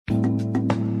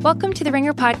Welcome to the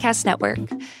Ringer Podcast Network.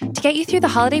 To get you through the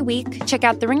holiday week, check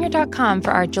out theringer.com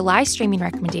for our July streaming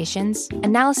recommendations,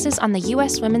 analysis on the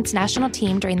U.S. women's national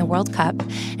team during the World Cup,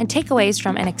 and takeaways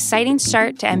from an exciting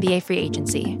start to NBA free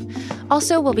agency.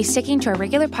 Also, we'll be sticking to our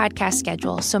regular podcast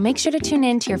schedule, so make sure to tune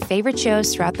in to your favorite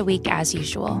shows throughout the week as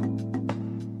usual.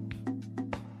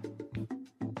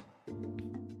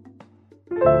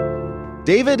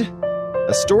 David,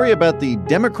 a story about the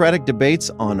Democratic debates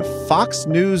on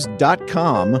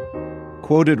FoxNews.com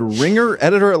quoted Ringer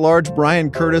editor-at-large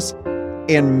Bryan Curtis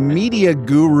and media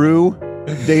guru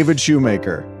David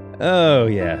Shoemaker. Oh,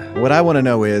 yeah. What I want to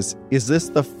know is this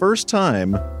the first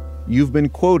time you've been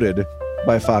quoted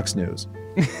by Fox News?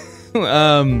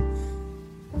 Oh,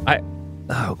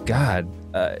 God.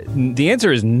 The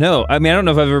answer is no. I mean, I don't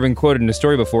know if I've ever been quoted in a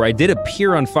story before. I did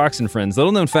appear on Fox and Friends.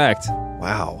 Little known fact.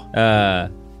 Wow.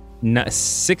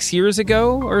 6 years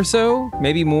ago or so,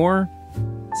 maybe more.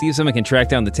 See if someone can track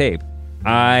down the tape.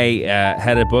 I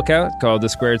had a book out called The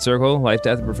Squared Circle, Life,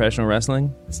 Death, and Professional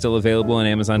Wrestling. It's still available on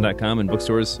Amazon.com and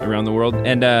bookstores around the world.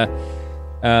 And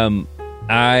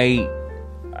I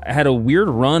had a weird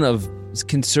run of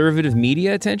conservative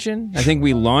media attention. I think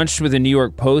we launched with a New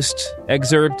York Post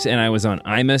excerpt, and I was on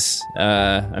Imus.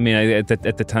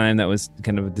 At the time, that was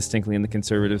kind of distinctly in the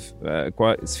conservative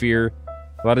sphere.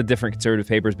 A lot of different conservative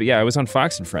papers. But yeah, I was on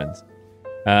Fox and Friends.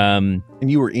 And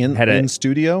you were in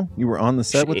studio? You were on the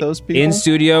set with those people? In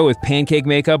studio with pancake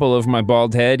makeup all over my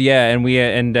bald head. Yeah,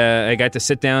 and I got to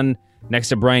sit down next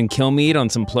to Brian Kilmeade on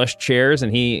some plush chairs,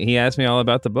 and he asked me all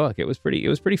about the book. It was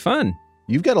pretty fun.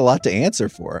 You've got a lot to answer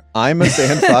for. Imus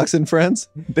and Fox and Friends.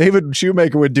 David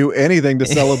Shoemaker would do anything to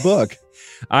sell a book.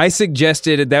 I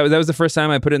suggested that was the first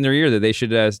time I put it in their ear that they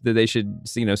should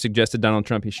suggest to Donald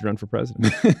Trump he should run for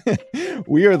president.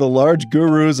 We are the large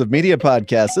gurus of media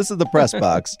podcasts. This is the Press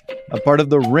Box, a part of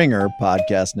the Ringer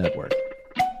Podcast Network.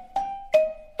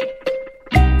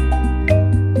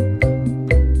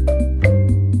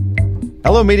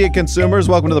 Hello, media consumers.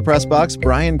 Welcome to the Press Box.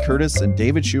 Bryan Curtis and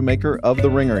David Shoemaker of the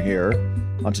Ringer here.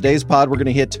 On today's pod, we're going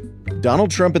to hit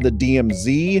Donald Trump in the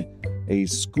DMZ, a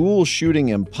school shooting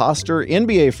imposter,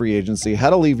 NBA free agency, how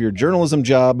to leave your journalism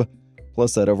job,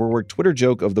 plus that overworked Twitter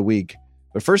joke of the week.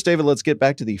 But first, David, let's get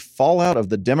back to the fallout of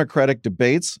the Democratic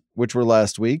debates, which were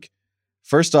last week.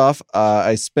 First off,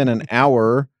 I spent an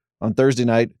hour on Thursday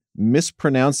night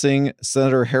mispronouncing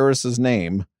Senator Harris's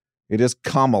name. It is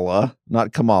Kamala,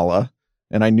 not Kamala,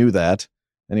 and I knew that.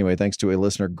 Anyway, thanks to a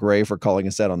listener, Gray, for calling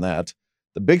us out on that.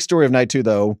 The big story of night two,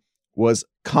 though, was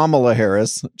Kamala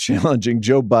Harris challenging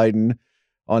Joe Biden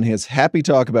on his happy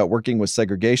talk about working with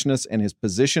segregationists and his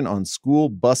position on school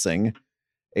busing.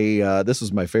 This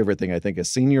was my favorite thing, I think. A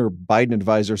senior Biden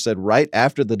advisor said right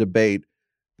after the debate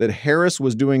that Harris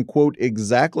was doing, quote,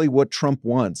 exactly what Trump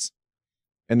wants.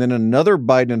 And then another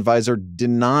Biden advisor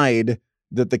denied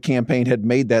that the campaign had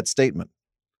made that statement.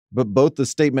 But both the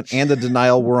statement and the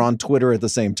denial were on Twitter at the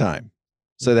same time.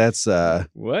 So that's...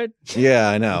 What? Yeah,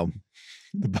 I know.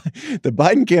 The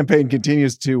Biden campaign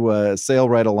continues to sail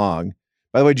right along.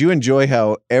 By the way, do you enjoy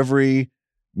how every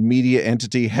media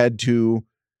entity had to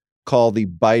call the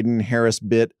Biden-Harris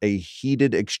bit a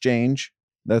heated exchange?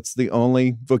 That's the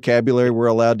only vocabulary we're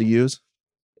allowed to use?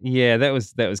 Yeah, that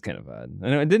was kind of odd. I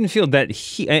know it didn't feel that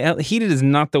heated is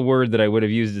not the word that I would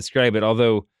have used to describe it,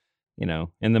 although,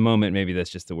 in the moment, maybe that's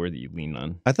just the word that you lean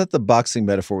on. I thought the boxing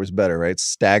metaphor was better, right?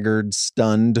 Staggered,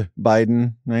 stunned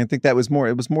Biden. I think it was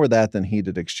more that than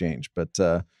heated exchange, but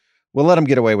we'll let him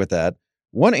get away with that.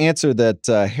 One answer that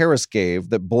Harris gave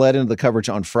that bled into the coverage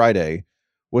on Friday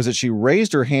was that she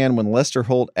raised her hand when Lester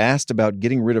Holt asked about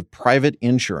getting rid of private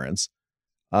insurance.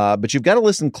 But you've got to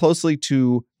listen closely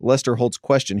to Lester Holt's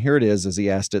question. Here it is as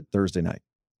he asked it Thursday night.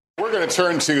 We're going to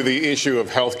turn to the issue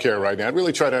of health care right now and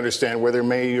really try to understand where there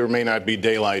may or may not be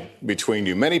daylight between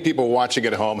you. Many people watching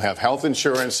at home have health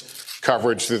insurance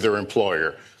coverage through their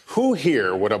employer. Who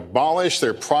here would abolish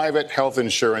their private health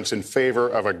insurance in favor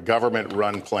of a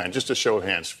government-run plan? Just a show of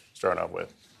hands, start off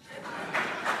with.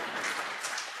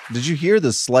 Did you hear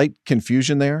the slight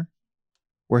confusion there?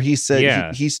 Where he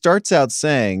said, he starts out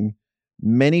saying,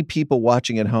 many people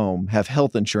watching at home have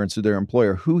health insurance through their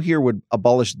employer. Who here would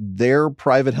abolish their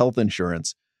private health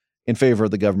insurance in favor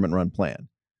of the government-run plan?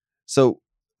 So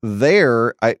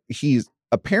he's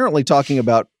apparently talking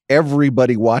about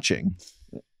everybody watching.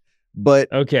 But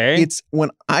it's when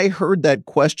I heard that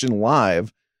question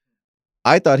live,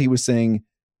 I thought he was saying,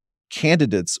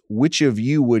 candidates, which of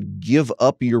you would give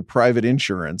up your private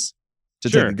insurance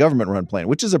to take the government-run plan,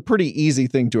 which is a pretty easy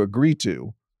thing to agree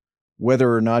to,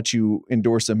 whether or not you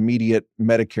endorse immediate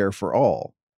Medicare for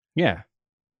all. Yeah.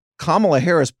 Kamala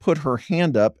Harris put her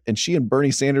hand up, and she and Bernie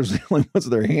Sanders were the only ones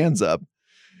with their hands up.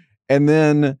 And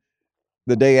then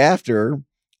the day after,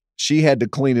 she had to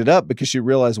clean it up because she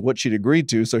realized what she'd agreed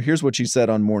to. So here's what she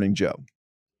said on Morning Joe.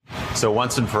 So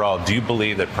once and for all, do you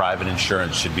believe that private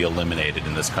insurance should be eliminated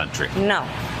in this country? No.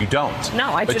 You don't?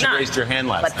 No, I do not. But you raised your hand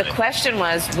last night. But the question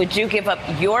was, would you give up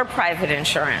your private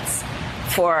insurance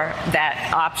for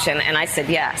that option? And I said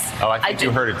yes. Oh, I think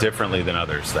you heard it differently than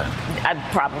others then.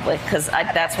 Probably, because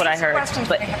that's what I heard.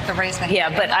 But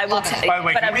yeah, but I will tell you. By the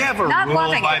way, can we have a rule,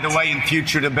 by the way, in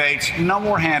future debates? No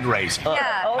more hand raising.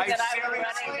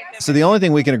 So the only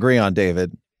thing we can agree on,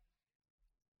 David,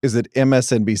 is that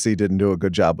MSNBC didn't do a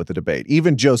good job with the debate.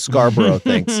 Even Joe Scarborough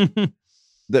thinks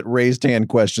that raised hand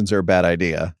questions are a bad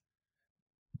idea.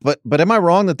 But am I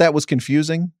wrong that was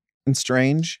confusing and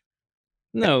strange?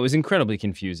 No, it was incredibly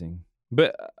confusing.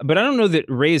 But I don't know that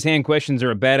raised hand questions are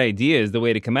a bad idea is the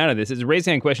way to come out of this. Is raised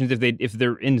hand questions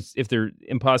if they're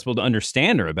impossible to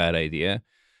understand are a bad idea.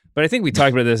 But I think we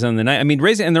talked about this on the night. I mean,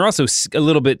 and they're also a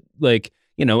little bit like,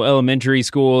 elementary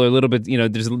school, or a little bit,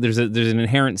 there's an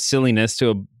inherent silliness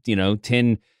to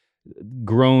 10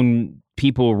 grown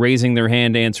people raising their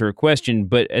hand to answer a question.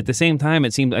 But at the same time,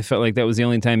 I felt like that was the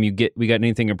only time we got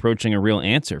anything approaching a real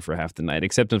answer for half the night,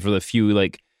 except for the few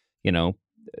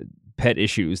pet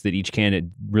issues that each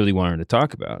candidate really wanted to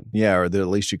talk about. Yeah, or that at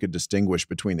least you could distinguish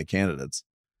between the candidates.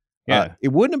 Yeah.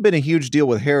 It wouldn't have been a huge deal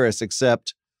with Harris,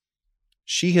 except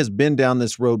she has been down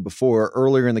this road before.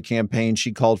 Earlier in the campaign,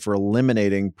 she called for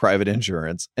eliminating private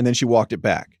insurance, and then she walked it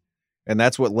back. And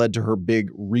that's what led to her big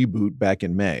reboot back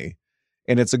in May.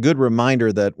 And it's a good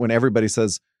reminder that when everybody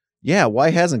says, yeah,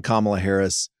 why hasn't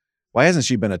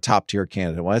she been a top tier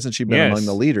candidate? Why hasn't she been among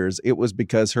the leaders? It was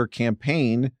because her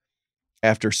campaign,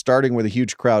 after starting with a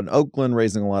huge crowd in Oakland,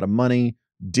 raising a lot of money,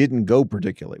 didn't go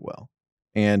particularly well.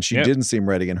 And she didn't seem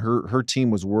ready. And her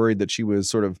team was worried that she was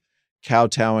sort of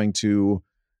kowtowing to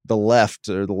the left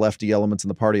or the lefty elements in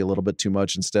the party a little bit too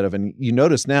much instead of, and you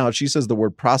notice now she says the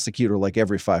word prosecutor like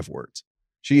every 5 words.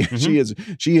 She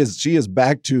is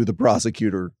back to the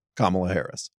prosecutor, Kamala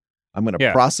Harris. I'm going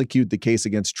to prosecute the case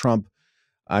against Trump.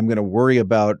 I'm going to worry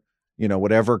about,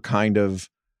 whatever kind of,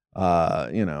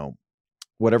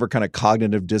 whatever kind of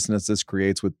cognitive dissonance this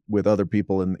creates with other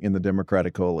people in the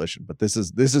Democratic coalition. But this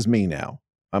is me now.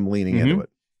 I'm leaning into it.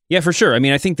 Yeah, for sure. I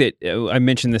mean, I think that I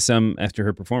mentioned this some after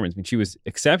her performance. I mean, she was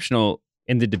exceptional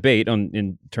in the debate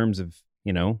in terms of,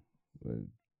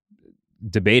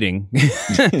 debating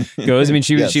goes. I mean,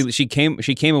 she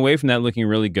came away from that looking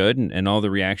really good, and all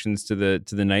the reactions to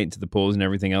the night, to the polls and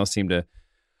everything else seem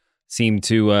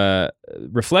to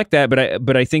reflect that.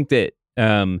 But I think that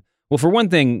well, for one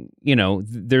thing,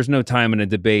 there's no time in a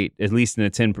debate, at least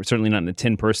certainly not in a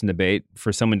 10-person debate,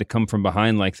 for someone to come from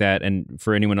behind like that and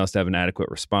for anyone else to have an adequate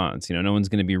response. No one's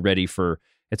going to be ready for.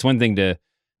 It's one thing to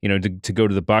go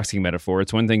to the boxing metaphor.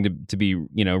 It's one thing to be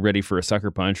ready for a sucker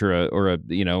punch or a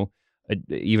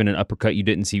even an uppercut you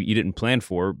didn't plan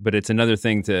for. But it's another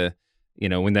thing to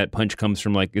when that punch comes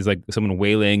from is like someone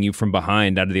waylaying you from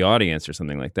behind out of the audience or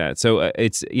something like that. So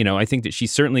it's, I think that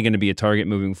she's certainly going to be a target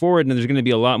moving forward, and there's going to be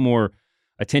a lot more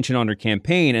attention on her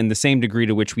campaign, and the same degree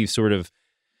to which we've sort of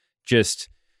just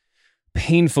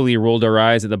painfully rolled our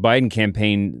eyes at the Biden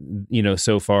campaign,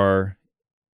 so far.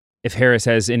 If Harris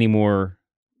has any more,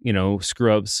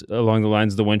 screw-ups along the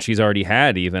lines of the one she's already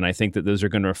had, even, I think that those are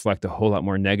going to reflect a whole lot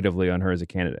more negatively on her as a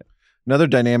candidate. Another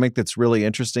dynamic that's really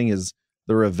interesting is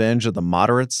the revenge of the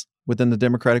moderates within the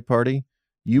Democratic Party.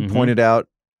 You pointed out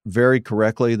very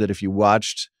correctly that if you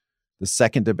watched the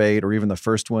second debate or even the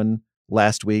first one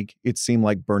last week, it seemed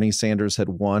like Bernie Sanders had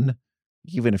won,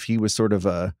 even if he was sort of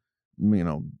a,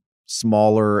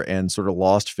 smaller and sort of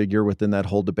lost figure within that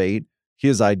whole debate.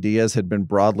 His ideas had been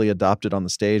broadly adopted on the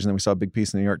stage. And then we saw a big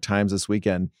piece in the New York Times this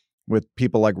weekend with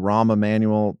people like Rahm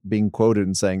Emanuel being quoted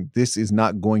and saying, this is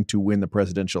not going to win the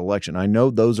presidential election. I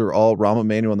know those are all, Rahm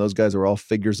Emanuel and those guys are all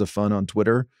figures of fun on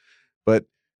Twitter, but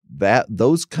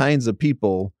those kinds of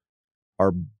people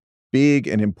are big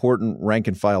and important rank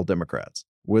and file Democrats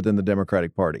within the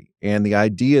Democratic Party. And the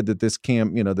idea that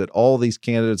that all these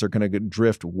candidates are going to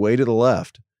drift way to the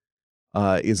left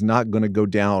is not going to go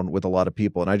down with a lot of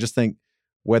people. And I just think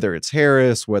whether it's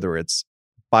Harris, whether it's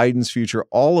Biden's future,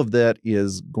 all of that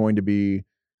is going to be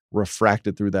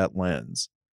refracted through that lens.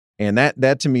 And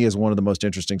that to me is one of the most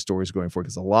interesting stories going forward,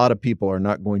 because a lot of people are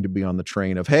not going to be on the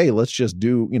train of, hey, let's just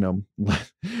do,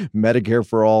 Medicare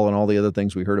for all and all the other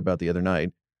things we heard about the other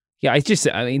night. Yeah,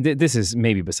 this is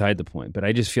maybe beside the point, but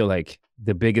I just feel like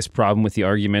the biggest problem with the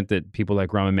argument that people like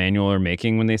Rahm Emanuel are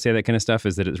making when they say that kind of stuff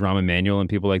is that it's Rahm Emanuel and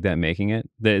people like that making it.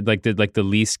 The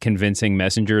least convincing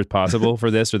messenger possible for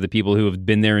this, or the people who have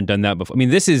been there and done that before. I mean,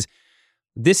 this is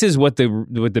what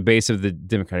the base of the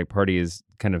Democratic Party is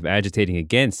kind of agitating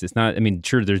against. It's not. I mean,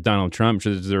 sure, there's Donald Trump,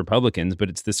 sure, there's the Republicans, but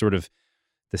it's this sort of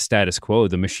the status quo,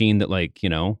 the machine that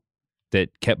that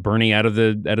kept Bernie out of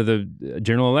the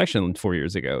general election 4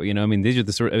 years ago. I mean, these are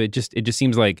the sort of, it just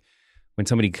seems like when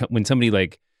somebody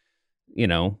like,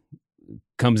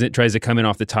 comes in, tries to come in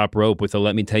off the top rope with a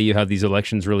 "let me tell you how these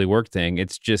elections really work" thing,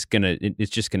 it's just gonna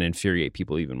infuriate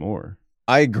people even more.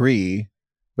 I agree,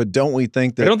 but don't we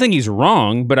think that? I don't think he's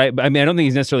wrong, but I mean, I don't think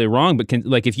he's necessarily wrong. But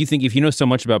if you know so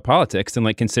much about politics,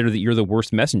 then consider that you're the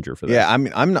worst messenger for that. Yeah, I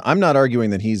mean, I'm not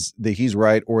arguing that he's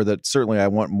right, or that certainly I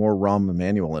want more Rahm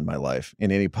Emanuel in my life in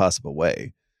any possible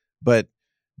way. But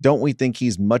don't we think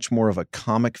he's much more of a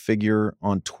comic figure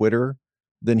on Twitter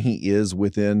than he is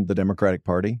within the Democratic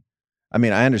Party? I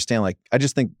mean, I understand. I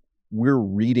just think we're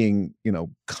reading,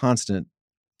 constant.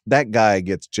 That guy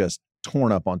gets just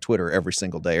torn up on Twitter every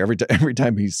single day, every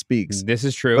time he speaks. This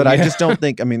is true. But I just don't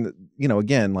think, I mean,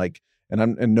 again,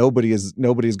 and nobody is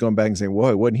going back and saying,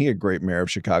 "Whoa, wasn't he a great mayor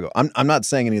of Chicago?" I'm not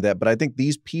saying any of that, but I think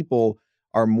these people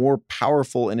are more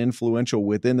powerful and influential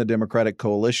within the Democratic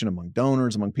coalition, among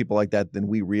donors, among people like that, than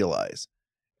we realize.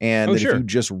 And if you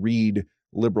just read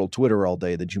liberal Twitter all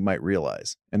day, that you might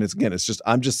realize. And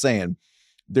I'm just saying,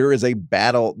 there is a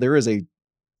battle, there is a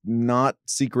not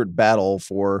secret battle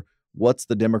for what's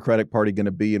the Democratic Party going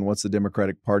to be and what's the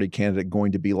Democratic Party candidate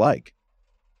going to be like.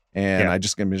 And I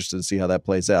just going to be interested to see how that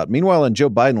plays out. Meanwhile, in Joe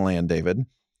Biden land, David,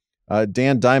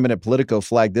 Dan Diamond at Politico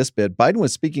flagged this bit. Biden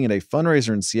was speaking at a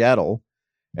fundraiser in Seattle,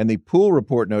 and the Pool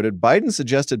report noted Biden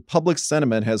suggested public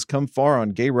sentiment has come far on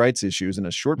gay rights issues in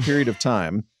a short period of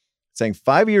time, saying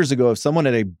 5 years ago, if someone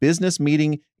at a business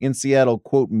meeting in Seattle,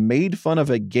 quote, made fun of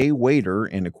a gay waiter,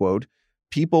 end quote,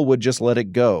 people would just let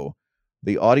it go.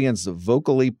 The audience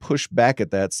vocally pushed back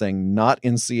at that, saying, "Not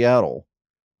in Seattle."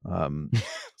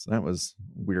 So that was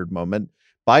a weird moment.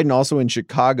 Biden also in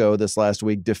Chicago this last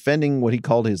week, defending what he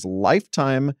called his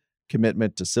lifetime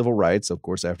commitment to civil rights, of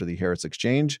course, after the Harris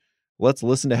exchange. Let's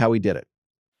listen to how he did it.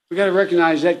 We got to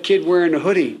recognize that kid wearing a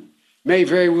hoodie may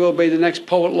very well be the next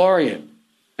poet laureate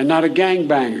and not a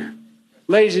gangbanger.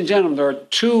 Ladies and gentlemen, there are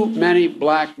too many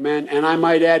black men, and I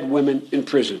might add women, in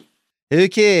prison.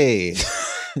 Okay.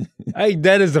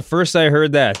 That is the first I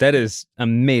heard that. That is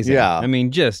amazing. Yeah. I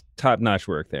mean, just top-notch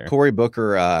work there. Cory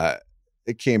Booker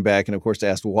came back and, of course,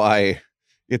 asked why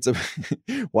it's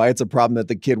a problem that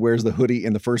the kid wears the hoodie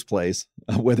in the first place,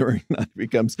 whether or not he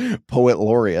becomes poet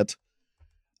laureate.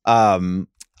 I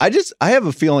have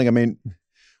a feeling, I mean,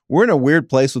 we're in a weird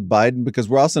place with Biden because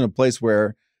we're also in a place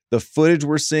where the footage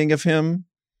we're seeing of him,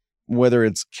 whether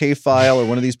it's K-File or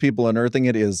one of these people unearthing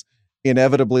it, is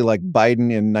inevitably like Biden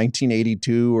in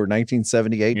 1982 or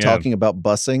 1978 talking about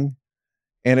busing.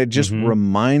 And it just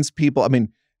reminds people, I mean,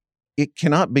 it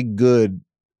cannot be good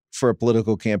for a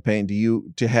political campaign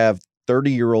to have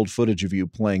 30-year-old footage of you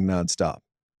playing nonstop,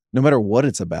 no matter what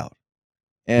it's about.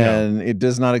 And it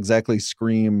does not exactly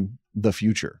scream the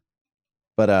future.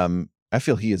 But I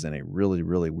feel he is in a really,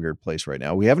 really weird place right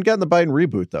now. We haven't gotten the Biden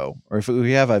reboot, though. Or if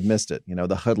we have, I've missed it.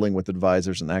 The huddling with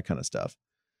advisors and that kind of stuff.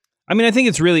 I mean, I think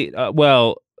it's really, I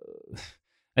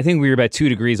think we were about 2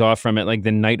 degrees off from it, like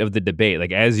the night of the debate.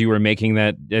 Like as you were making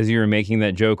that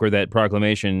joke or that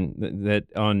proclamation that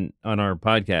on our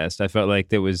podcast, I felt like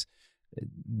there was,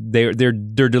 they're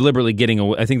deliberately getting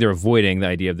away. I think they're avoiding the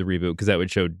idea of the reboot because that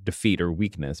would show defeat or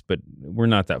weakness, but we're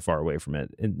not that far away from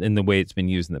it in the way it's been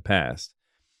used in the past.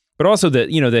 But also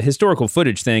the historical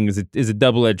footage thing is a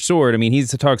double-edged sword. I mean, he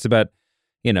talks about,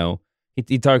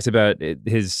 he talks about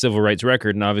his civil rights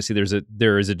record, and obviously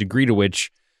there is a degree to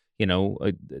which,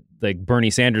 like Bernie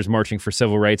Sanders marching for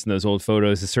civil rights in those old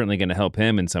photos is certainly going to help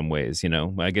him in some ways.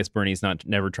 I guess Bernie's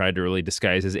never tried to really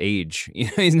disguise his age.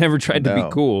 He's never tried to be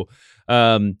cool.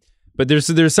 But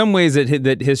there's some ways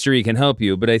that history can help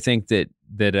you. But I think that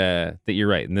you're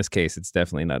right. In this case, it's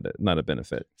definitely not a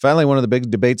benefit. Finally, one of the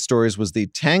big debate stories was the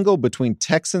tangle between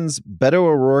Texans Beto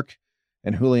O'Rourke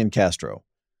and Julian Castro.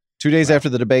 2 days after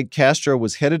the debate, Castro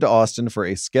was headed to Austin for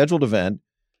a scheduled event.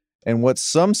 And what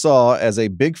some saw as a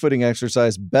bigfooting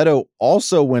exercise, Beto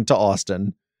also went to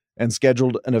Austin and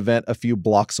scheduled an event a few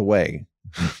blocks away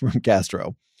from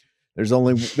Castro. There's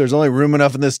only room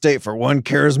enough in this state for one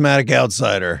charismatic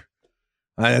outsider.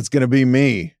 That's going to be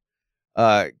me.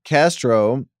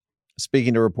 Castro,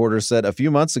 speaking to reporters, said a few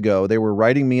months ago, they were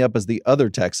writing me up as the other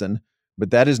Texan,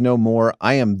 but that is no more.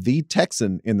 I am the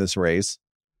Texan in this race.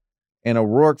 And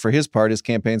O'Rourke, for his part, his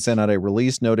campaign sent out a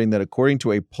release noting that according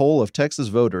to a poll of Texas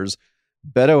voters,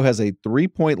 Beto has a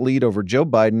 3-point lead over Joe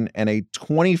Biden and a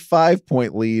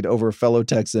 25-point lead over fellow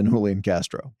Texan Julian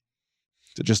Castro.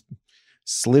 To just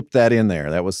slip that in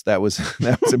there. That was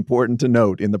important to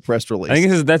note in the press release. I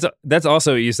think that's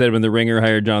also what you said when the Ringer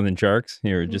hired Jonathan Sharks.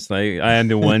 You were just like, I am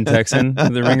the one Texan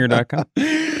of the Ringer.com.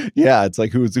 Yeah, it's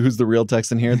like who's the real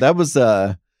Texan here? That was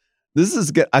this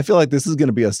is good. I feel like this is going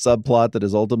to be a subplot that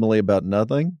is ultimately about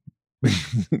nothing.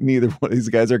 Neither one of these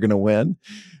guys are going to win,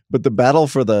 but the battle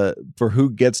for who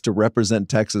gets to represent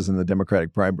Texas in the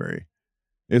Democratic primary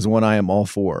is one I am all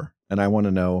for, and I want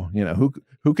to know,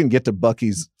 who can get to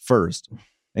Buc-ee's first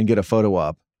and get a photo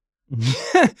op.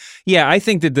 Yeah, I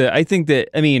think that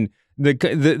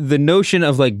the notion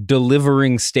of like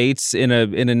delivering states in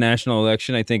a national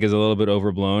election, I think, is a little bit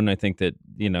overblown. I think that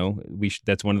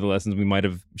that's one of the lessons we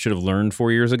should have learned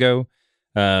 4 years ago.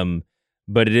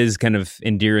 But it is kind of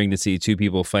endearing to see two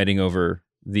people fighting over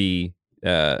the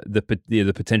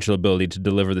potential ability to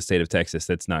deliver the state of Texas.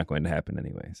 That's not going to happen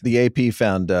anyway. So. The AP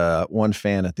found one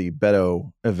fan at the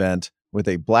Beto event with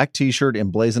a black T-shirt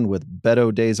emblazoned with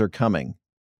 "Beto days are coming."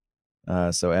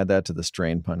 So add that to the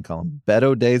strain pun column.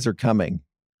 Beto days are coming.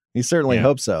 He certainly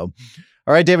hopes so.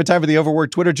 All right, David, time for the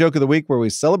overworked Twitter joke of the week, where we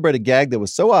celebrate a gag that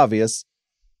was so obvious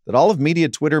that all of media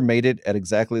Twitter made it at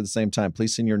exactly the same time.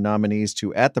 Please send your nominees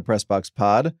to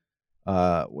 @thepressboxpod.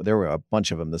 There were a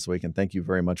bunch of them this week, and thank you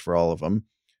very much for all of them.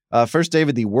 First,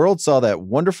 David, the world saw that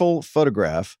wonderful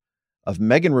photograph of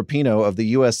Megan Rapinoe of the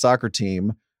U.S. soccer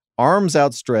team, arms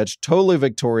outstretched, totally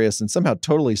victorious, and somehow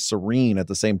totally serene at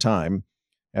the same time,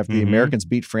 after the Americans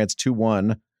beat France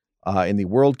 2-1 in the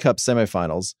World Cup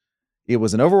semifinals. It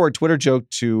was an overworked Twitter joke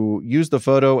to use the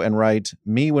photo and write,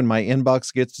 "Me when my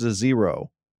inbox gets to 0.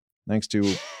 Thanks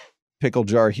to Pickle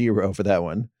Jar Hero for that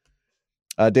one.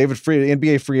 David,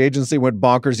 NBA free agency went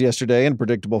bonkers yesterday in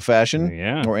predictable fashion.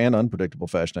 Or an unpredictable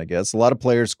fashion, I guess. A lot of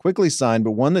players quickly signed,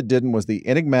 but one that didn't was the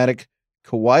enigmatic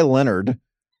Kawhi Leonard.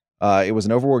 It was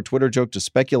an overworked Twitter joke to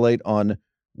speculate on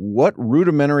what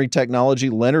rudimentary technology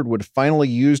Leonard would finally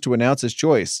use to announce his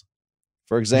choice.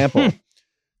 For example,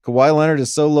 Kawhi Leonard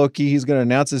is so low-key he's going to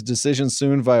announce his decision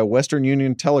soon via Western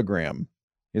Union Telegram.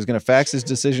 He's going to fax his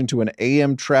decision to an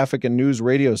AM traffic and news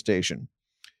radio station.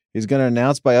 He's going to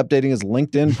announce by updating his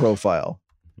LinkedIn profile.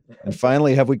 And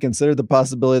finally, have we considered the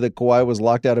possibility that Kawhi was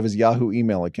locked out of his Yahoo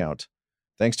email account?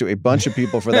 Thanks to a bunch of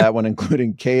people for that one,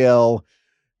 including KL,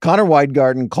 Connor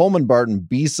Weidgarten, Coleman Barton,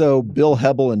 Biso, Bill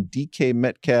Hebel, and DK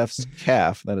Metcalf's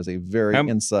calf. That is a very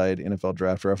inside NFL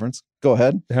draft reference. Go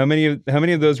ahead. How many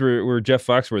of those were Jeff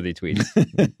Foxworthy tweets?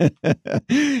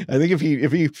 I think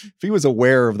if he was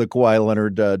aware of the Kawhi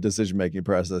Leonard decision-making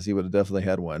process, he would have definitely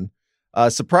had one.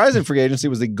 Surprising free agency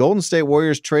was the Golden State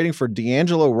Warriors trading for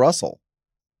D'Angelo Russell.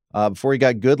 Before he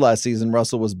got good last season,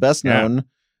 Russell was best known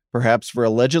perhaps for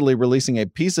allegedly releasing a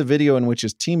piece of video in which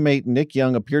his teammate Nick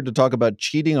Young appeared to talk about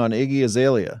cheating on Iggy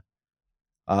Azalea.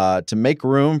 To make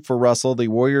room for Russell, the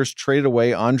Warriors traded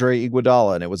away Andre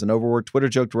Iguodala, and it was an overworked Twitter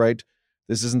joke to write,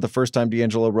 "This isn't the first time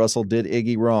D'Angelo Russell did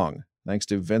Iggy wrong." Thanks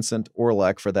to Vincent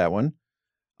Orlak for that one.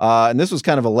 And this was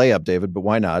kind of a layup, David, but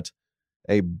why not?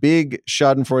 A big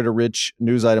Schadenfreude-rich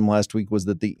news item last week was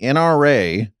that the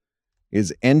NRA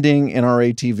is ending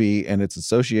NRA TV and its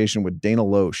association with Dana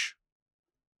Loesch.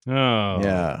 Oh.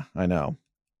 Yeah, I know.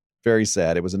 Very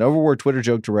sad. It was an overworked Twitter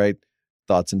joke to write,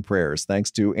 "Thoughts and prayers." Thanks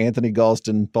to Anthony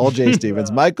Galston, Paul J.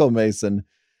 Stevens, Michael Mason,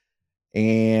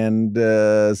 and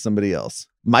somebody else.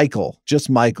 Michael. Just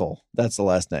Michael. That's the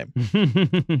last name.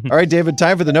 All right, David,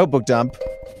 time for the notebook dump.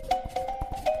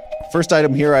 First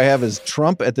item here I have is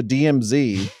Trump at the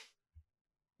DMZ.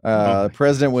 The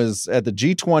president was at the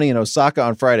G20 in Osaka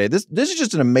on Friday. This is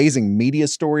just an amazing media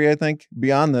story, I think,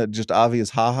 beyond the just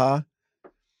obvious haha.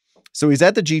 So he's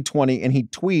at the G20 and he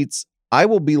tweets, "I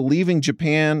will be leaving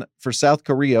Japan for South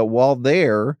Korea. While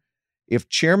there, if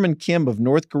Chairman Kim of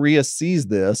North Korea sees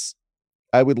this,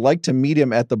 I would like to meet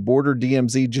him at the border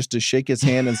DMZ just to shake his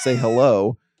hand and say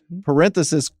hello.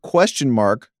 Parenthesis, question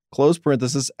mark, close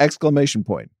parenthesis, exclamation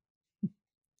point."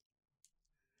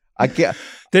 I can't.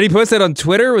 Did he post that on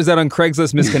Twitter or was that on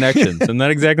Craigslist Misconnections? I'm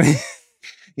not exactly.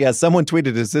 Yeah, someone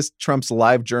tweeted, "Is this Trump's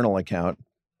live journal account?"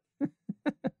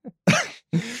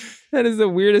 That is the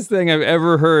weirdest thing I've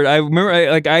ever heard. I remember,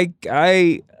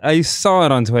 I saw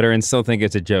it on Twitter and still think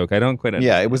it's a joke. I don't quite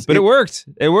understand. Yeah, it was, but it worked.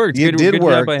 It worked. It did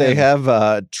work. They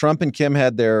have Trump and Kim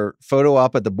had their photo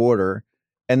op at the border,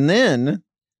 and then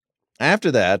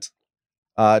after that,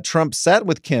 Trump sat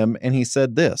with Kim and he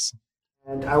said this.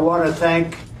 And I want to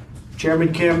thank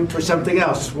Chairman Kim for something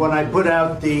else. When I put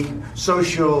out the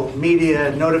social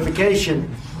media notification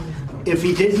if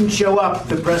he didn't show up,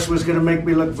 the press was going to make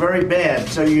me look very bad.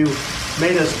 So you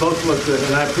made us both look good,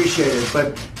 and I appreciate it.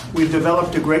 But we've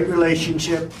developed a great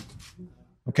relationship.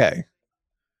 Okay.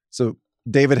 So,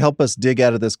 David, help us dig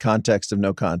out of this context of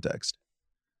no context.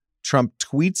 Trump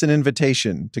tweets an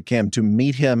invitation to Kim to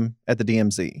meet him at the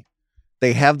DMZ.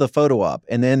 They have the photo op.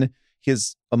 And then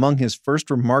among his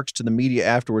first remarks to the media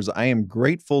afterwards, I am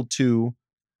grateful to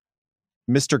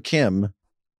Mr. Kim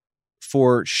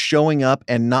for showing up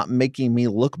and not making me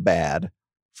look bad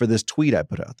for this tweet I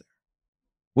put out there.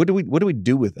 What do we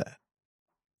do with that?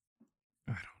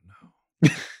 I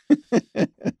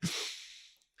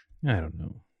don't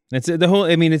know. It's the whole.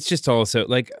 I mean, it's just also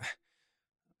like,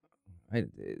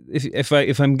 if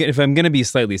I'm going to be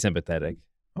slightly sympathetic,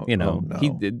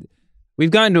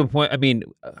 we've gotten to a point. I mean,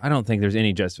 I don't think there's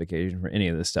any justification for any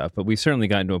of this stuff, but we've certainly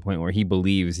gotten to a point where he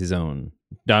believes his own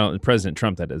President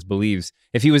Trump, that is, believes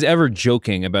if he was ever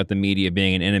joking about the media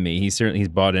being an enemy, he's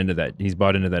bought into that. He's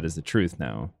bought into that as the truth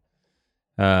now.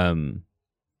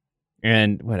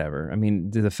 And whatever. I mean,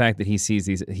 the fact that he sees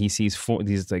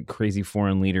these like crazy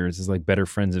foreign leaders as like better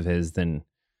friends of his than,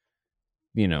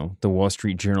 the Wall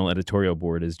Street Journal editorial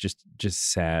board is just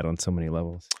sad on so many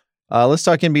levels. Let's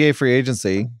talk NBA free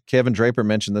agency. Kevin Draper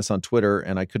mentioned this on Twitter,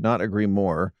 and I could not agree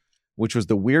more, which was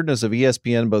the weirdness of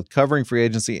ESPN both covering free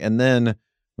agency and then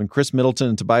when Chris Middleton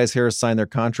and Tobias Harris signed their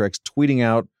contracts, tweeting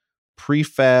out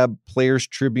prefab Players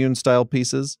Tribune style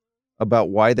pieces about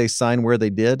why they signed where they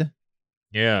did.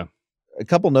 Yeah. A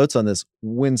couple notes on this.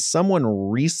 When someone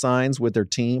re-signs with their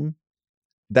team,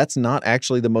 that's not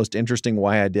actually the most interesting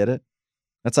why I did it.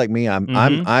 That's like me.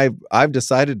 I've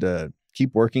decided to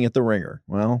keep working at the Ringer.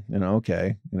 Well,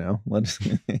 okay.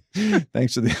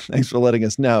 Thanks for letting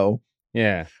us know.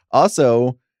 Yeah.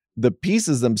 Also, the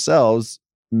pieces themselves,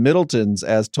 Middleton's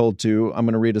as told to, I'm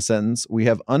going to read a sentence. We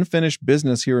have unfinished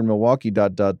business here in Milwaukee, ...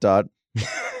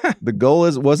 The goal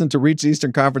wasn't to reach the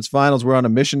Eastern Conference Finals. We're on a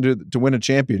mission to win a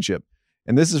championship.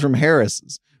 And this is from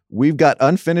Harris's. We've got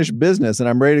unfinished business, and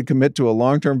I'm ready to commit to a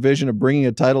long-term vision of bringing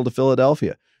a title to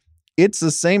Philadelphia. It's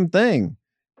the same thing.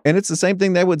 And it's the same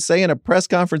thing they would say in a press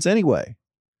conference anyway.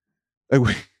 Like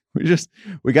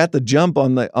we got the jump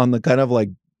on the kind of like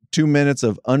 2 minutes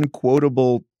of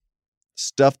unquotable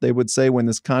stuff they would say when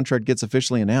this contract gets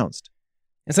officially announced.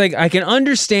 It's like, I can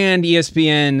understand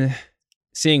ESPN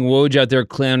seeing Woj out there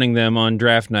clowning them on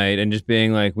draft night and just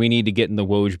being like, we need to get in the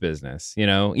Woj business,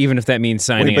 even if that means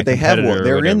signing a competitor.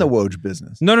 They're in the Woj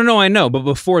business. No, I know. But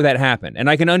before that happened, and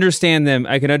I can understand them.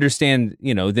 I can understand,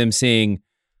 them seeing,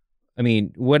 I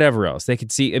mean, whatever else they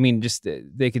could see. I mean, just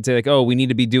they could say like, oh, we need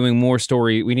to be doing more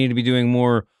story. We need to be doing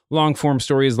more long form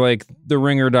stories like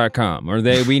TheRinger.com, or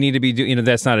we need to be doing,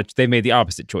 that's not they made the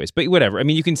opposite choice, but whatever. I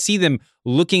mean, you can see them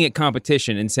looking at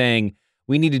competition and saying,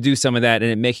 we need to do some of that,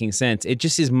 and it making sense. It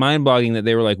just is mind-boggling that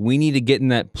they were like, we need to get in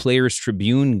that Players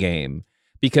Tribune game,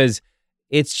 because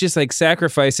it's just like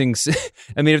sacrificing.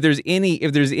 I mean, if there's any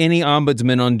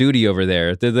ombudsman on duty over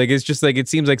there, like it's just like, it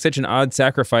seems like such an odd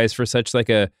sacrifice for such like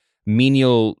a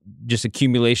menial just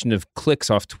accumulation of clicks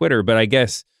off Twitter. But I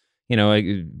guess,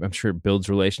 I'm sure it builds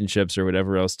relationships or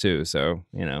whatever else too. So,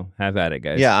 have at it,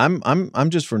 guys. Yeah, I'm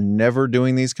just for never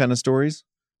doing these kind of stories,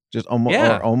 just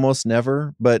almost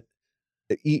never. But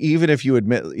even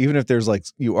if there's like,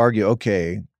 you argue,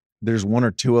 okay, there's one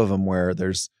or two of them where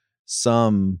there's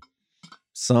some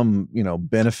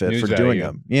benefit News for value. doing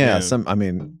them. Yeah.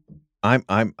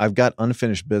 I've got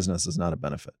unfinished business is not a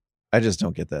benefit. I just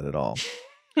don't get that at all.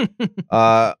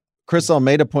 Chris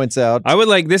Almeida points out, I would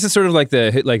like, this is sort of like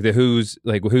the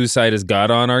whose side is God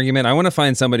on argument. I want to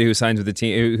find somebody who signs with the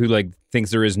team who like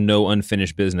thinks there is no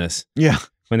unfinished business. Yeah.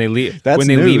 When they leave, That's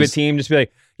leave a team, just be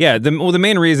like, yeah. The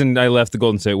main reason I left the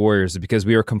Golden State Warriors is because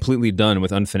we are completely done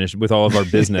with all of our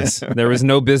business. There was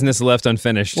no business left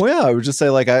unfinished. Well, yeah, I would just say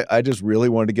like, I just really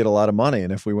wanted to get a lot of money,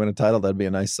 and if we win a title, that'd be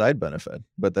a nice side benefit.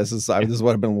 But this is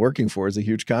what I've been working for, is a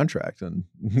huge contract, and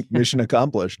mission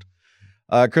accomplished.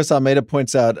 Chris Almeida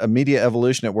points out a media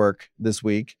evolution at work this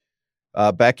week.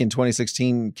 Back in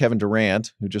 2016, Kevin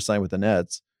Durant, who just signed with the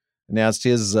Nets, announced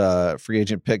his free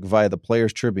agent pick via the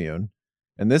Players Tribune.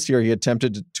 And this year he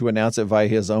attempted to announce it via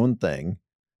his own thing,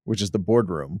 which is the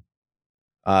boardroom.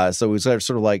 So it was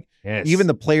sort of like, yes. Even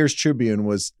the Players Tribune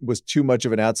was too much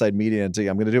of an outside media entity.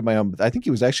 I'm going to do my own. I think he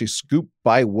was actually scooped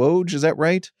by Woj. Is that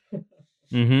right?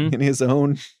 Mm-hmm. In his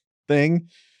own thing.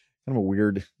 Kind of a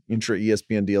weird intra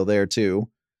ESPN deal there too.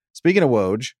 Speaking of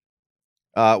Woj,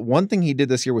 one thing he did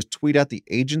this year was tweet out the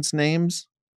agents' names.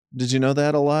 Did you know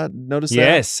that a lot? Notice that?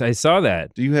 Yes, I saw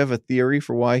that. Do you have a theory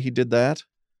for why he did that?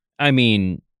 I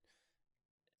mean,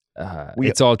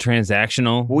 it's all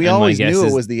transactional. We always knew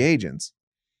it was the agents.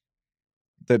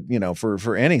 that,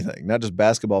 for anything, not just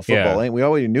basketball, football. Yeah. We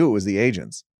already knew it was the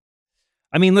agents.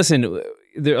 I mean, listen,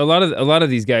 a lot of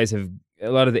these guys a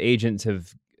lot of the agents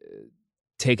have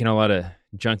taken a lot of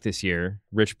junk this year.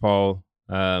 Rich Paul,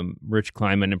 Rich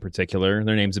Kleiman in particular,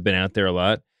 their names have been out there a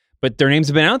lot,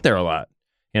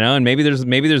 and maybe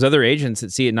there's other agents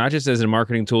that see it not just as a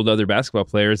marketing tool to other basketball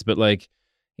players, but like,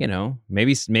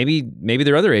 maybe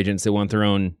there are other agents that want their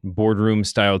own boardroom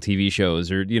style TV shows,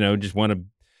 or, just want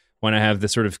to have the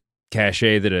sort of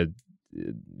cachet that a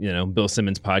Bill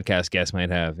Simmons podcast guest might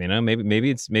have.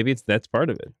 Maybe it's that's part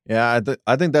of it. Yeah,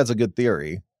 I think that's a good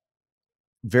theory.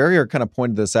 Verrier kind of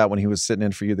pointed this out when he was sitting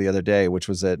in for you the other day, which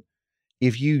was that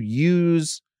if you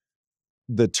use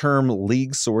the term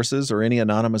league sources or any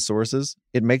anonymous sources,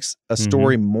 it makes a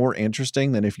story more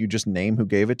interesting than if you just name who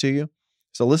gave it to you.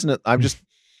 So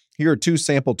here are 2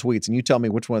 sample tweets, and you tell me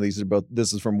which one of these are both.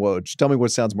 This is from Woj. Tell me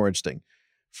what sounds more interesting.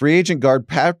 Free agent guard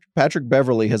Patrick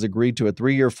Beverley has agreed to a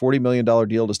 3-year, $40 million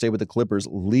deal to stay with the Clippers.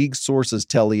 League sources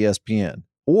tell ESPN.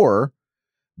 Or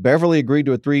Beverley agreed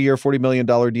to a 3-year, $40 million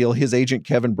deal. His agent,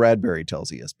 Kevin Bradbury,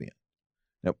 tells ESPN.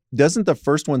 Now, doesn't the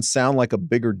first one sound like a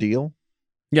bigger deal?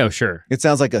 Yeah, sure. It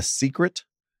sounds like a secret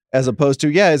as opposed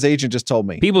to, his agent just told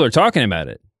me. People are talking about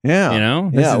it. Yeah.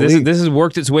 This has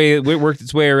worked its way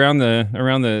around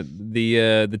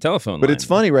the telephone line. But it's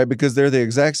funny, right? Because they're the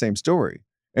exact same story.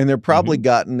 And they're probably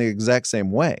gotten the exact same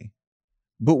way.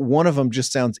 But one of them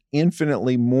just sounds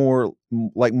infinitely more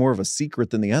of a secret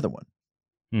than the other one,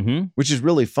 which is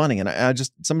really funny. And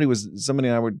somebody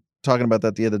and I were talking about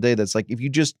that the other day. That's like, if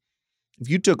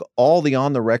you took all the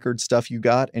on the record stuff you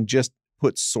got and just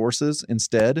put sources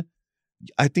instead,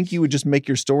 I think you would just make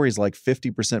your stories like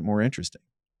 50% more interesting.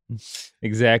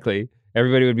 Exactly.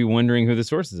 Everybody would be wondering who the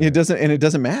sources are. It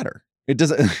doesn't matter. It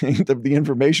doesn't, the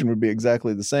information would be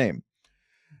exactly the same.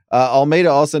 Almeida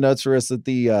also notes for us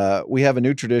that we have a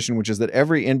new tradition, which is that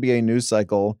every NBA news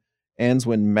cycle ends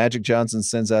when Magic Johnson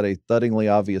sends out a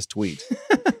thuddingly obvious tweet.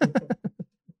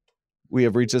 We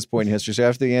have reached this point in history. So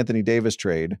after the Anthony Davis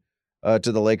trade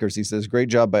to the Lakers, he says, "Great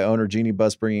job by owner Jeannie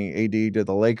Buss bringing AD to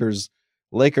the Lakers.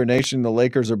 Laker Nation, the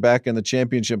Lakers are back in the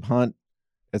championship hunt,"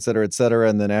 et cetera, et cetera.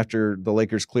 And then after the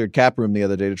Lakers cleared cap room the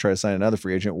other day to try to sign another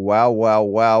free agent, wow,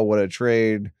 what a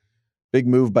trade. Big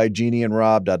move by Jeannie and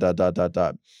Rob, ...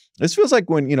 This feels like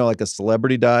when, like a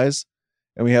celebrity dies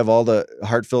and we have all the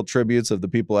heartfelt tributes of the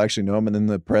people who actually know him, and then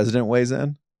the president weighs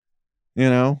in,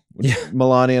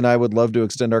 Melania and I would love to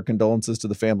extend our condolences to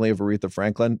the family of Aretha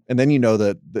Franklin. And then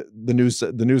that the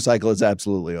news cycle is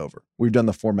absolutely over. We've done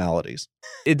the formalities.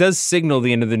 It does signal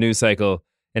the end of the news cycle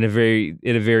in a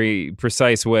very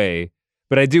precise way.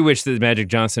 But I do wish that Magic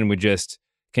Johnson would just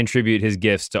contribute his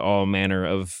gifts to all manner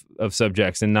of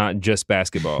subjects and not just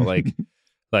basketball.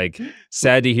 Like,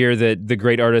 sad to hear that the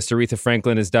great artist Aretha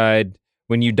Franklin has died.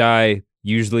 When you die,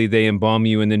 usually they embalm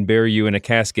you and then bury you in a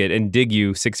casket and dig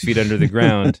you 6 feet under the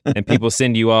ground, and people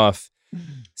send you off.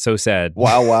 So sad.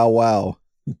 Wow. Wow.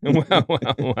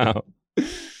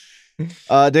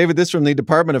 David, this from the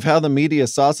Department of How the Media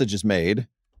Sausage is Made.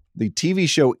 The TV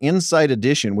show Inside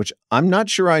Edition, which I'm not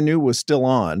sure I knew was still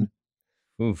on,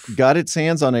 got its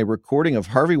hands on a recording of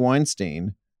Harvey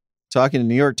Weinstein talking to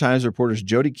New York Times reporters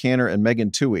Jody Kantor and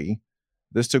Megan Twohey.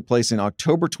 This took place in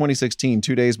October 2016,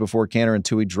 2 days before Kantor and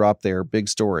Twohey dropped their big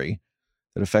story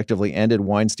that effectively ended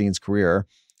Weinstein's career.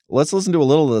 Let's listen to a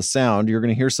little of the sound. You're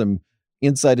going to hear some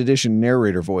Inside Edition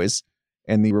narrator voice,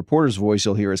 and the reporter's voice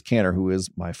you'll hear is Kantor, who is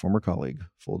my former colleague,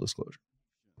 full disclosure.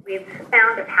 We've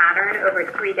found a pattern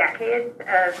over 3 decades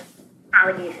of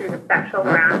allegations of sexual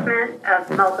harassment of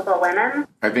multiple women.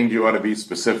 I think you ought to be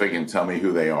specific and tell me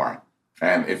who they are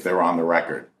and if they're on the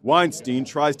record. Weinstein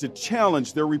tries to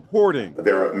challenge their reporting.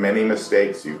 There are many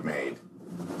mistakes you've made.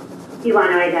 You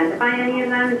want to identify any of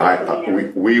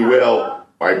them? We will.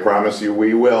 I promise you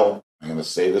we will. I'm going to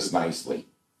say this nicely.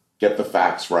 Get the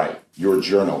facts right. You're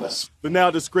journalists. The now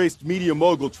disgraced media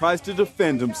mogul tries to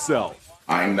defend himself.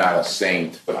 I'm not a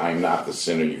saint, but I'm not the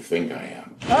sinner you think I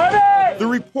am. The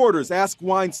reporters ask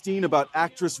Weinstein about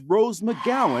actress Rose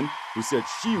McGowan, who said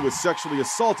she was sexually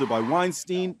assaulted by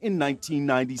Weinstein in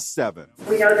 1997.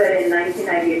 We know that in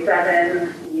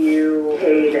 1997, you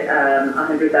paid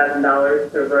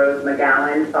 $100,000 to Rose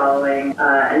McGowan following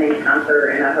an encounter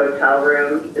in a hotel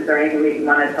room. Is there anything that you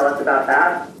want to tell us about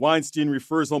that? Weinstein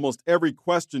refers almost every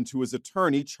question to his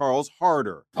attorney, Charles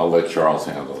Harder. I'll let Charles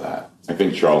handle that. I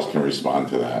think Charles can respond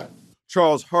to that.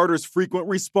 Charles Harder's frequent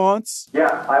response?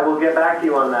 Yeah, I will get back to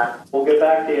you on that. We'll get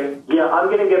back to you. Yeah, I'm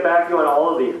going to get back to you on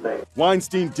all of these things.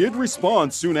 Weinstein did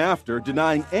respond soon after,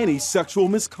 denying any sexual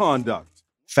misconduct.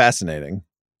 Fascinating,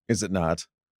 is it not?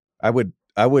 I would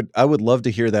I would love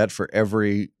to hear that for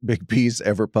every big piece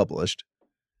ever published.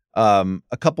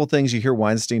 A couple things you hear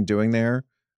Weinstein doing there.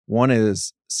 One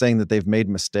is saying that they've made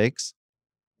mistakes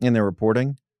in their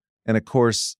reporting. And of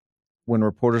course, when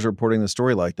reporters are reporting the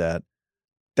story like that,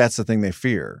 that's the thing they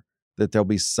fear, that there'll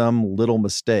be some little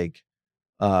mistake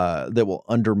that will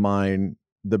undermine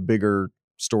the bigger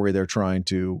story they're trying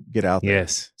to get out there.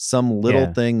 Yes. Some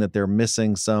little thing that they're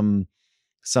missing, some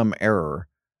error.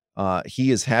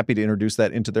 He is happy to introduce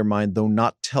that into their mind, though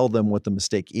not tell them what the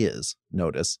mistake is.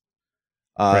 Notice.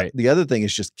 Right. The other thing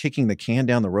is just kicking the can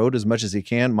down the road as much as he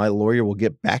can. My lawyer will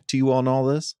get back to you on all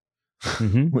this.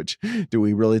 Which, do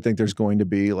we really think there's going to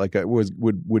be like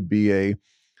would be a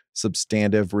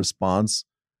substantive response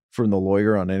from the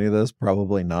lawyer on any of this?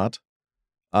 Probably not.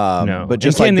 No. But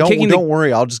just and like don't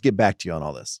worry, I'll just get back to you on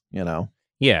all this.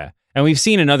 Yeah, and we've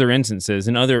seen in other instances,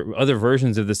 in other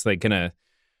versions of this, like kind of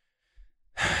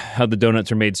how the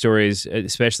donuts are made stories,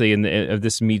 especially in of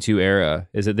this Me Too era,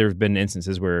 is that there have been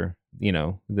instances where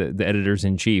the editors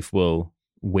in chief will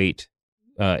wait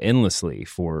endlessly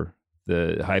for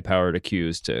the high-powered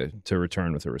accused to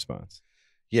return with a response.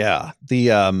 Yeah.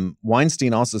 The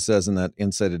Weinstein also says in that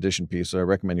Inside Edition piece, so I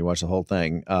recommend you watch the whole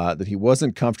thing, that he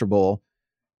wasn't comfortable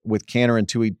with Cantor and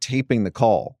Toohey taping the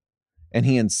call. And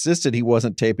he insisted he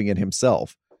wasn't taping it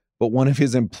himself. But one of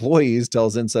his employees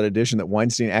tells Inside Edition that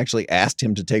Weinstein actually asked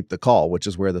him to tape the call, which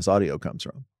is where this audio comes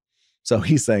from. So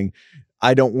he's saying,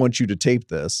 I don't want you to tape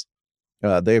this.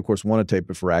 They, of course, want to tape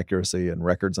it for accuracy and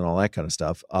records and all that kind of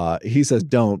stuff. He says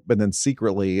don't, but then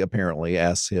secretly, apparently,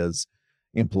 asks his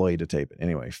employee to tape it.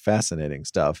 Anyway, fascinating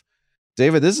stuff.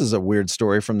 David, this is a weird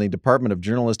story from the Department of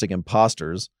Journalistic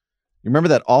Imposters. You remember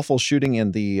that awful shooting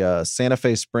in the Santa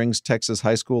Fe Springs, Texas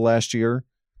high school last year?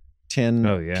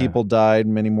 10 people died,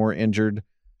 many more injured.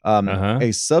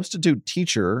 A substitute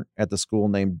teacher at the school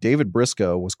named David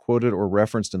Briscoe was quoted or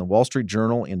referenced in the Wall Street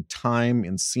Journal, in Time,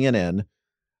 in CNN.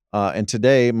 And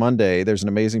today, Monday, there's an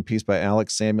amazing piece by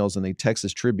Alex Samuels in the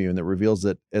Texas Tribune that reveals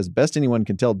that, as best anyone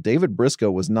can tell, David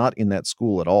Briscoe was not in that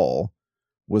school at all,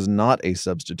 was not a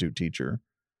substitute teacher,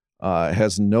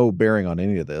 has no bearing on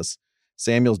any of this.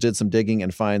 Samuels did some digging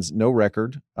and finds no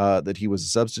record that he was a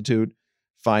substitute,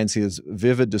 finds his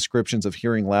vivid descriptions of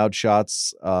hearing loud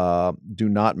shots do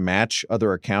not match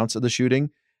other accounts of the shooting.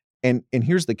 And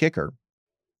here's the kicker.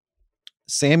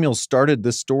 Samuel started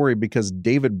this story because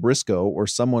David Briscoe, or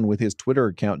someone with his Twitter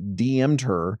account, DM'd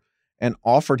her and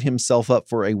offered himself up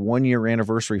for a 1-year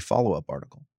anniversary follow-up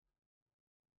article.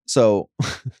 So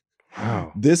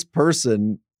this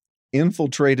person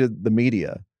infiltrated the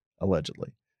media,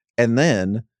 allegedly, and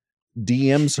then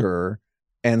DMs her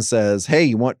and says,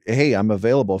 hey, I'm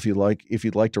available if you'd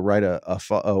like to write a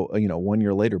 1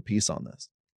 year later piece on this.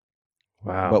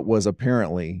 Wow. But was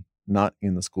apparently not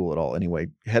in the school at all. Anyway,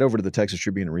 head over to the Texas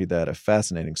Tribune and read that. A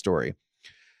fascinating story.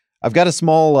 I've got a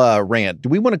small rant. Do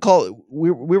we want to call it?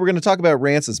 We were going to talk about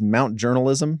rants as Mount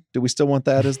Journalism. Do we still want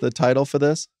that as the title for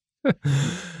this?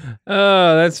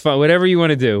 Oh, that's fine. Whatever you want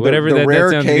to do. Whatever the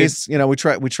rare that case. Good.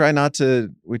 We try not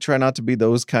to be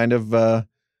those kind of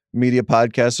media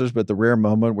podcasters, but the rare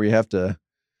moment where you have to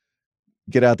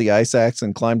get out the ice axe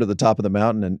and climb to the top of the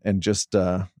mountain and just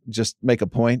make a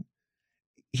point.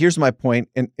 Here's my point,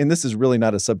 and this is really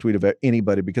not a subtweet of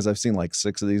anybody because I've seen like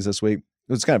 6 of these this week.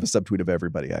 It's kind of a subtweet of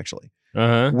everybody, actually.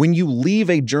 When you leave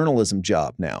a journalism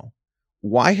job now,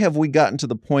 why have we gotten to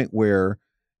the point where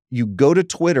you go to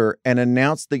Twitter and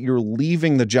announce that you're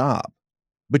leaving the job,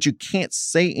 but you can't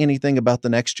say anything about the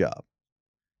next job?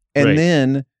 And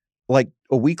then like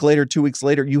a week later, 2 weeks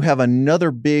later, you have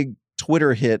another big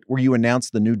Twitter hit where you announce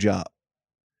the new job.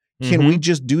 Can we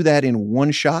just do that in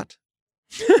one shot?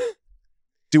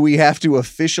 Do we have to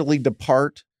officially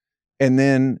depart and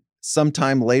then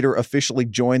sometime later officially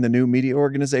join the new media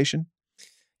organization?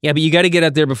 Yeah, but you got to get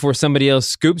out there before somebody else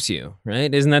scoops you,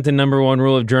 right? Isn't that the number one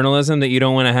rule of journalism, that you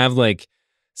don't want to have like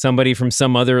somebody from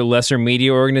some other lesser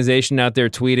media organization out there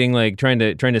tweeting, like trying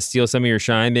to steal some of your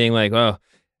shine, being like, oh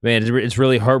man, it's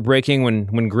really heartbreaking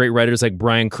when great writers like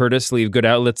Brian Curtis leave good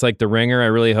outlets like The Ringer. I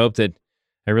really hope that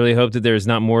there's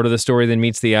not more to the story than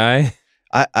meets the eye.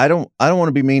 I don't want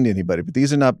to be mean to anybody, but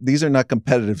these are not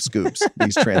competitive scoops,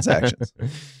 these transactions.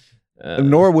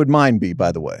 Nor would mine be,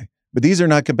 by the way. But these are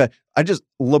not competitive.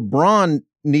 LeBron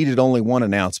needed only one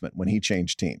announcement when he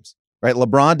changed teams, right?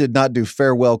 LeBron did not do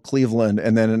farewell Cleveland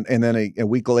and then a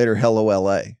week later, hello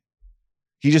LA.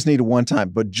 He just needed one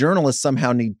time. But journalists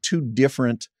somehow need 2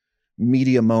 different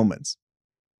media moments.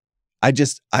 I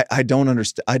don't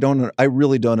understand. I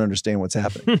really don't understand what's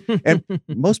happening. And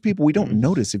most people, we don't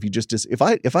notice if you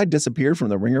if I disappeared from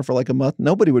the Ringer for like a month,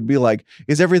 nobody would be like,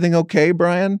 is everything okay,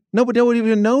 Brian? Nobody would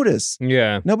even notice.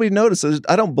 Yeah. Nobody notices.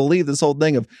 I don't believe this whole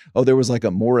thing of, there was like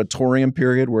a moratorium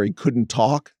period where he couldn't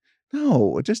talk.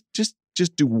 No, just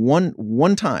do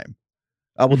one time.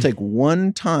 I will take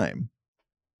one time.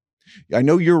 I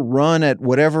know your run at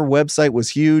whatever website was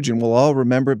huge and we'll all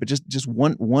remember it, but just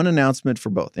one announcement for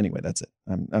both. Anyway, that's it.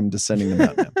 I'm just sending them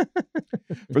out now.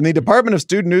 From the Department of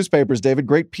Student Newspapers, David,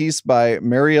 great piece by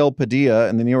Mariel Padilla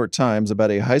in the New York Times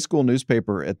about a high school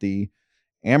newspaper at the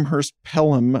Amherst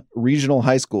Pelham Regional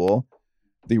High School.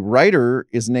 The writer,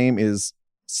 his name is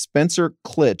Spencer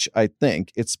Klitsch, I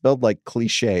think. It's spelled like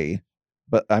cliche,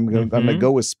 but I'm going to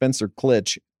go with Spencer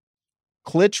Klitsch.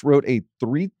 Klitsch wrote a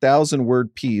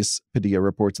 3,000-word piece, Padilla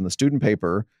reports in the student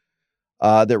paper,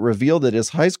 that revealed that his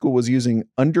high school was using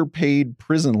underpaid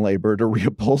prison labor to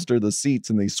reupholster the seats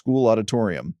in the school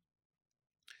auditorium.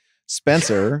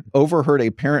 Spencer overheard a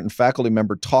parent and faculty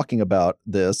member talking about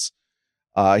this.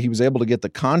 He was able to get the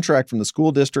contract from the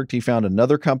school district. He found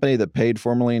another company that paid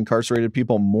formerly incarcerated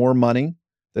people more money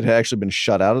that had actually been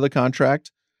shut out of the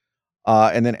contract.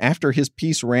 And then after his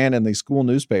piece ran in the school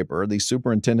newspaper, the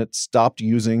superintendent stopped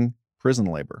using prison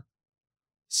labor.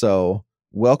 So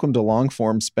welcome to long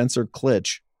form, Spencer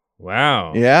Klitsch.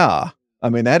 Wow. Yeah. I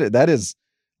mean, that is,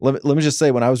 let me just say,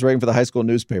 when I was writing for the high school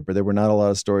newspaper, there were not a lot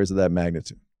of stories of that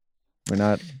magnitude.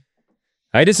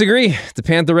 I disagree. The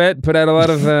Pantherette put out a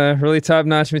lot of really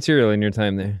top-notch material in your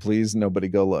time there. Please, nobody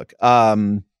go look.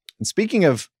 And speaking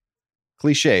of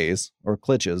cliches or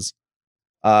klitches,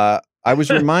 I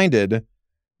was reminded,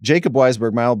 Jacob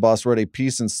Weisberg, my old boss, wrote a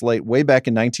piece in Slate way back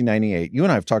in 1998. You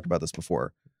and I have talked about this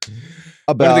before.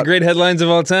 About, one of the great headlines of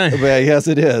all time. Yes,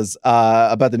 it is.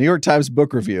 About the New York Times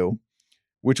Book Review,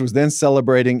 which was then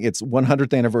celebrating its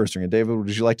 100th anniversary. And David,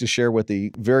 would you like to share what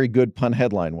the very good pun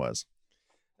headline was?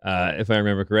 If I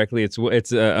remember correctly, it's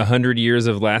 100 years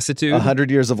of lassitude.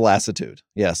 100 years of lassitude.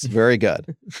 Yes, very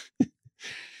good.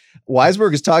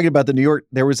 Weisberg is talking about the New York.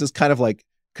 There was this kind of like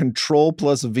Control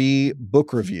plus V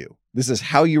book review. This is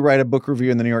how you write a book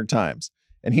review in the New York Times.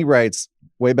 And he writes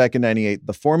way back in 98,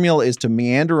 the formula is to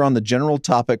meander on the general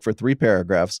topic for 3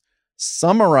 paragraphs,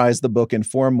 summarize the book in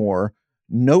 4 more,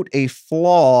 note a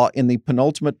flaw in the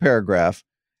penultimate paragraph,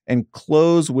 and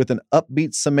close with an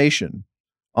upbeat summation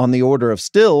on the order of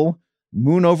still,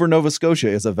 Moon over Nova Scotia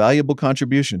is a valuable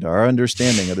contribution to our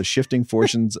understanding of the shifting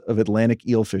fortunes of Atlantic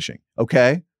eel fishing.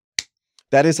 Okay?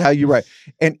 That is how you write.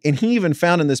 And he even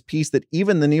found in this piece that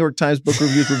even the New York Times Book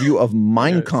Review's review of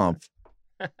Mein Kampf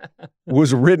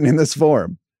was written in this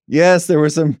form. Yes, there were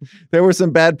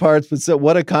some bad parts, but so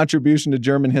what a contribution to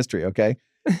German history, okay?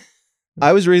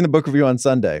 I was reading the book review on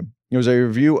Sunday. It was a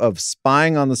review of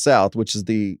Spying on the South, which is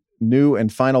the new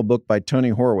and final book by Tony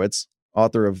Horowitz,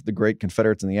 author of The Great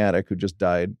Confederates in the Attic, who just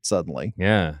died suddenly.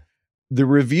 Yeah. The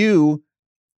review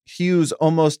hews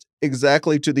almost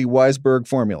exactly to the Weisberg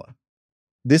formula.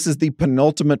 This is the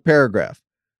penultimate paragraph.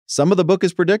 Some of the book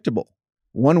is predictable.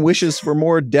 One wishes for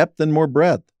more depth and more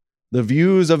breadth. The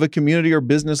views of a community or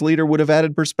business leader would have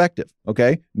added perspective.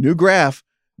 Okay? New graph.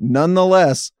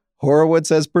 Nonetheless, Horowitz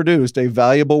has produced a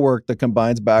valuable work that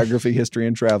combines biography, history,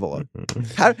 and travel.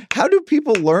 How do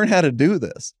people learn how to do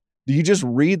this? Do you just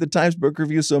read the Times Book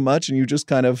Review so much and you just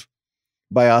kind of,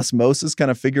 by osmosis,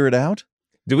 kind of figure it out?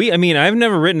 Do we? I mean, I've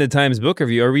never written a Times Book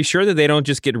Review. Are we sure that they don't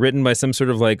just get written by some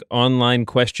sort of like online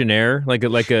questionnaire, like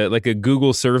a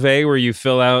Google survey where you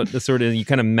fill out the sort of, you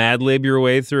kind of Mad Lib your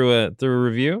way through a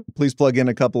review? Please plug in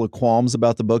a couple of qualms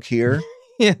about the book here.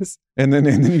 Yes. And then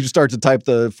you start to type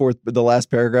the last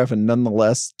paragraph, and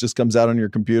nonetheless just comes out on your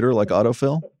computer like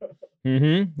autofill.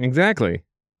 Mm-hmm. Exactly.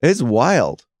 It's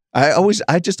wild.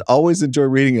 I just always enjoy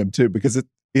reading them too, because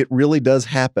it really does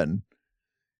happen.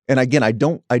 And again, I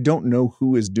don't know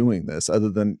who is doing this other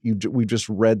than we've just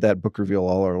read that book review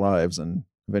all our lives and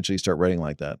eventually start writing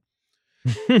like that.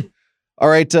 All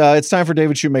right. It's time for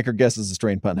David Shoemaker guesses the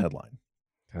strange pun headline.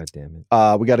 God damn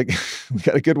it. We got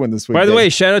a good one this week. By the Dave. way,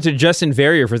 shout out to Justin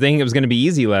Verrier for thinking it was going to be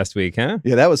easy last week, huh?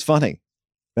 Yeah, that was funny.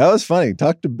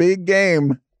 Talked a big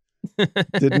game.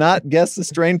 Did not guess the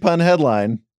strange pun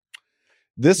headline.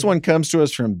 This one comes to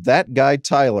us from That Guy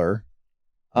Tyler,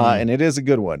 and it is a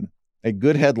good one. A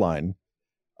good headline.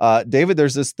 David,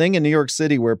 there's this thing in New York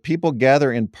City where people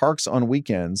gather in parks on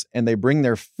weekends and they bring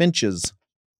their finches.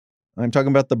 I'm talking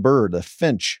about the bird, the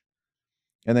finch.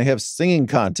 And they have singing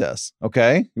contests.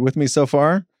 Okay? You with me so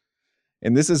far?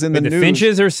 And this is in the news. The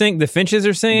finches are singing? The finches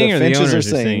are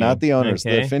singing, not the owners.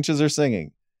 Okay. The finches are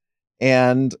singing.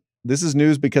 And This is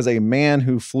news because a man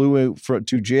who flew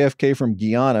to JFK from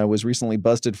Guyana was recently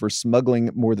busted for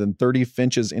smuggling more than 30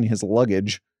 finches in his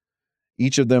luggage.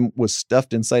 Each of them was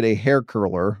stuffed inside a hair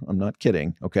curler. I'm not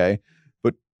kidding, okay?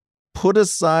 But put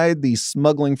aside the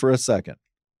smuggling for a second.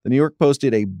 The New York Post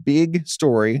did a big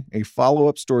story, a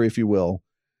follow-up story, if you will,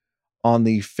 on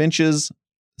the finches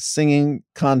singing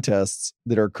contests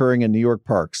that are occurring in New York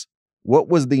parks. What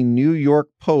was the New York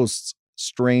Post's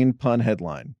strain pun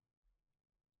headline?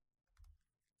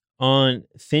 On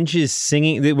finches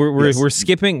singing, we're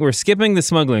skipping the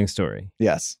smuggling story.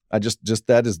 Yes, I just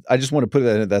want to put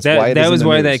that in. That was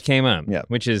why news. That came up. Yeah,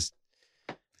 which is,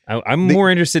 I'm more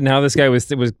interested in how this guy was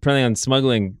planning on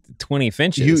smuggling 20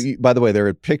 finches. By the way, there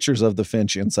are pictures of the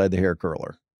finch inside the hair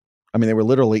curler. I mean, they were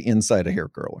literally inside a hair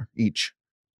curler, each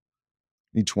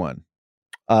one.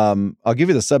 I'll give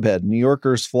you the subhead: New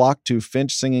Yorkers flock to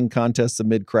finch singing contests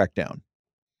amid crackdown.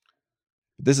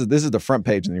 This is the front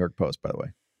page of the New York Post, by the way.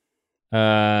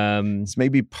 It's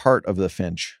maybe part of the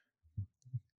finch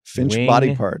wing,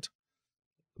 body part,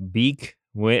 beak,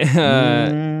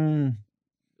 wing,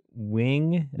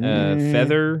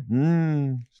 feather,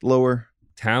 lower,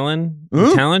 talon,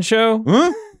 talent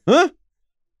show.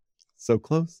 So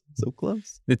close.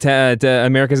 The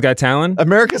America's Got Talent.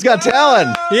 America's Got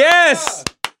Talent. Yes.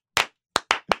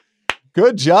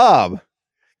 Good job.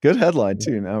 Good headline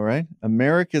too, now, right?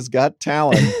 America's Got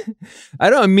Talent. I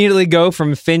don't immediately go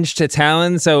from finch to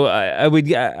talon, so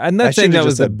I'm not saying that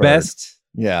was the best.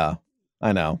 Yeah,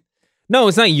 I know. No,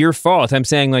 it's not your fault. I'm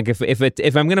saying like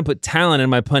if I'm gonna put talent in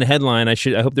my pun headline, I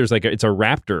hope there's it's a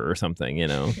raptor or something, you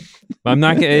know. I'm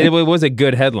not. It was a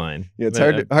good headline. Yeah, it's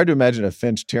hard to imagine a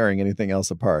finch tearing anything else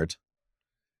apart.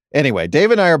 Anyway,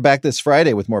 Dave and I are back this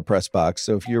Friday with more Press Box.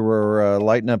 So if you were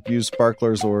lighting up used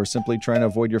sparklers or simply trying to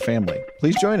avoid your family,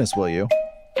 please join us, will you?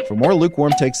 For more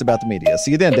lukewarm takes about the media.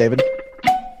 See you then, David.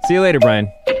 See you later,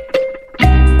 Brian.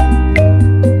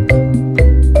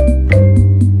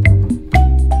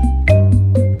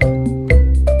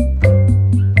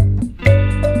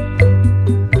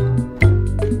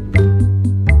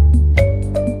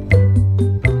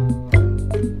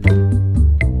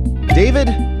 David?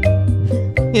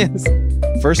 Yes.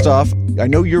 First off, I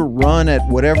know your run at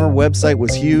whatever website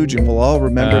was huge and we'll all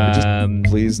remember, but just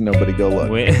please nobody go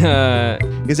look.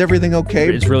 Is everything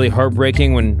okay? It's really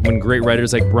heartbreaking when great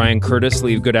writers like Brian Curtis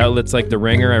leave good outlets like The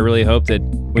Ringer. I really hope that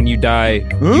when you die,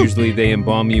 usually they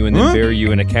embalm you and then bury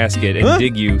you in a casket and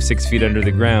dig you 6 feet under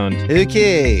the ground.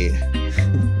 Okay.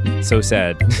 So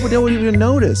sad. No one even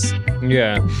notice.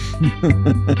 Yeah.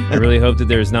 I really hope that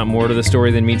there's not more to the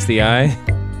story than meets the eye.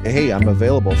 Hey, I'm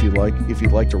available if you'd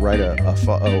like to write a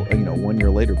 1 year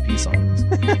later piece on this.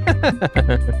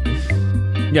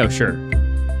 Yeah, sure.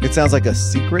 It sounds like a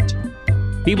secret.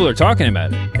 People are talking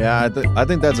about it. Yeah, I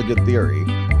think that's a good theory.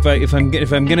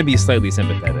 If I'm gonna be slightly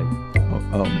sympathetic.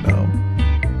 Oh no.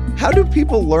 How do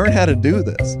people learn how to do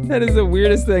this? That is the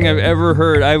weirdest thing I've ever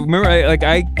heard. I remember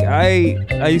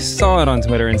I saw it on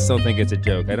Twitter and still think it's a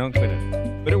joke. I don't quit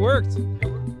it. But it worked.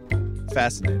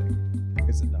 Fascinating.